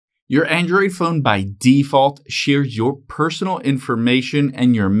Your Android phone by default shares your personal information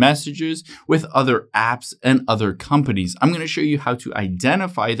and your messages with other apps and other companies. I'm going to show you how to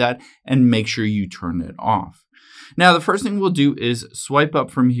identify that and make sure you turn it off. Now, the first thing we'll do is swipe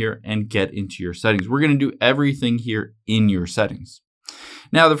up from here and get into your settings. We're going to do everything here in your settings.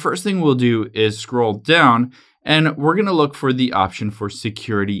 Now, the first thing we'll do is scroll down and we're going to look for the option for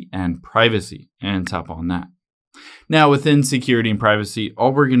security and privacy and tap on that. Now, within security and privacy,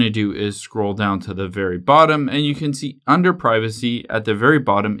 all we're going to do is scroll down to the very bottom, and you can see under privacy at the very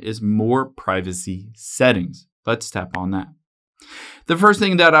bottom is more privacy settings. Let's tap on that. The first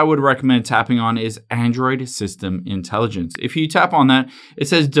thing that I would recommend tapping on is Android System Intelligence. If you tap on that, it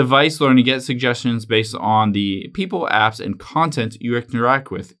says device learning, get suggestions based on the people, apps, and content you interact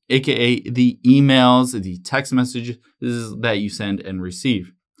with, aka the emails, the text messages that you send and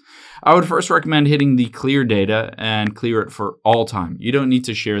receive. I would first recommend hitting the clear data and clear it for all time. You don't need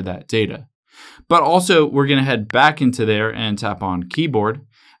to share that data. But also, we're going to head back into there and tap on keyboard.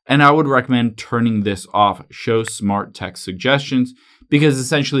 And I would recommend turning this off, show smart text suggestions, because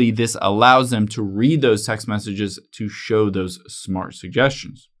essentially this allows them to read those text messages to show those smart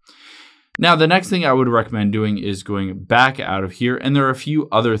suggestions. Now, the next thing I would recommend doing is going back out of here, and there are a few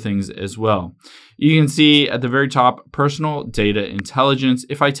other things as well. You can see at the very top, personal data intelligence.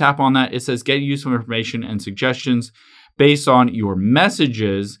 If I tap on that, it says get useful information and suggestions based on your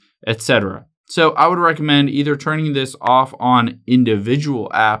messages, etc. So I would recommend either turning this off on individual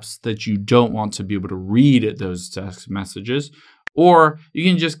apps that you don't want to be able to read those text messages, or you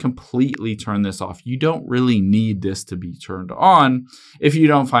can just completely turn this off. You don't really need this to be turned on if you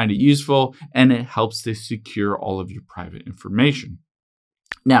don't find it useful, and it helps to secure all of your private information.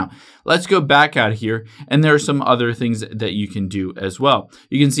 Now, let's go back out here, and there are some other things that you can do as well.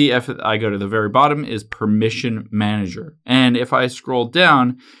 You can see if I go to the very bottom is Permission Manager. And if I scroll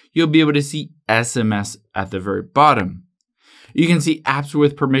down, you'll be able to see SMS at the very bottom. You can see apps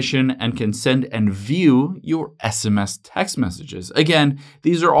with permission and can send and view your SMS text messages. Again,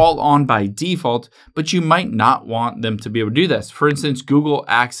 these are all on by default, but you might not want them to be able to do this. For instance, Google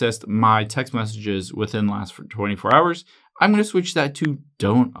accessed my text messages within the last 24 hours. I'm going to switch that to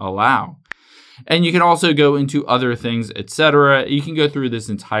don't allow. And you can also go into other things, etc. You can go through this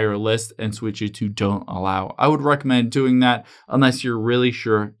entire list and switch it to don't allow. I would recommend doing that unless you're really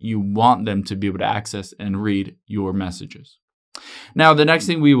sure you want them to be able to access and read your messages. Now, the next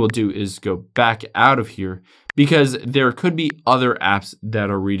thing we will do is go back out of here because there could be other apps that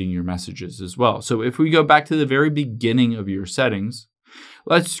are reading your messages as well. So if we go back to the very beginning of your settings,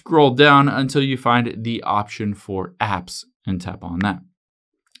 let's scroll down until you find the option for apps and tap on that.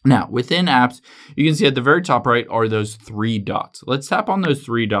 Now, within apps, you can see at the very top right are those three dots. Let's tap on those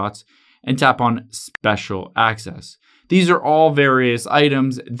three dots and tap on special access. These are all various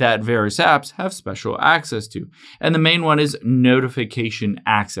items that various apps have special access to. And the main one is notification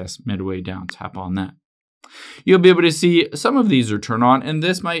access midway down. Tap on that. You'll be able to see some of these are turned on, and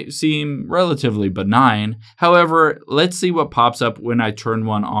this might seem relatively benign. However, let's see what pops up when I turn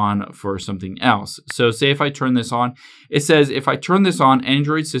one on for something else. So say if I turn this on, it says if I turn this on,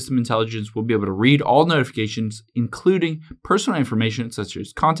 Android System Intelligence will be able to read all notifications, including personal information such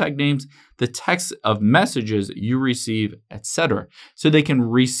as contact names, the text of messages you receive, etc. So they can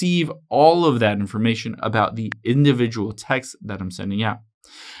receive all of that information about the individual text that I'm sending out.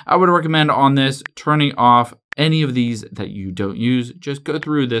 I would recommend on this turning off any of these that you don't use. Just go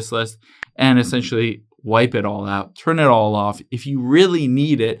through this list and essentially wipe it all out, turn it all off. If you really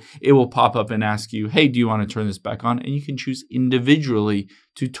need it, it will pop up and ask you, hey, do you want to turn this back on? And you can choose individually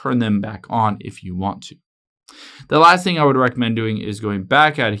to turn them back on if you want to. The last thing I would recommend doing is going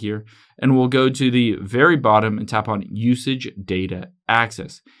back out of here, and we'll go to the very bottom and tap on Usage Data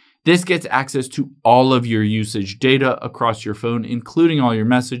Access. This gets access to all of your usage data across your phone, including all your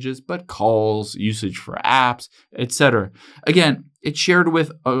messages, but calls, usage for apps, etc. Again, it's shared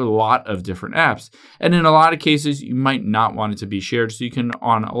with a lot of different apps. And in a lot of cases, you might not want it to be shared. So you can,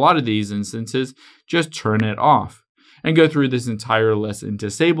 on a lot of these instances, just turn it off and go through this entire list and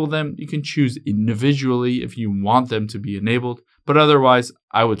disable them. You can choose individually if you want them to be enabled, but otherwise,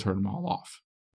 I would turn them all off.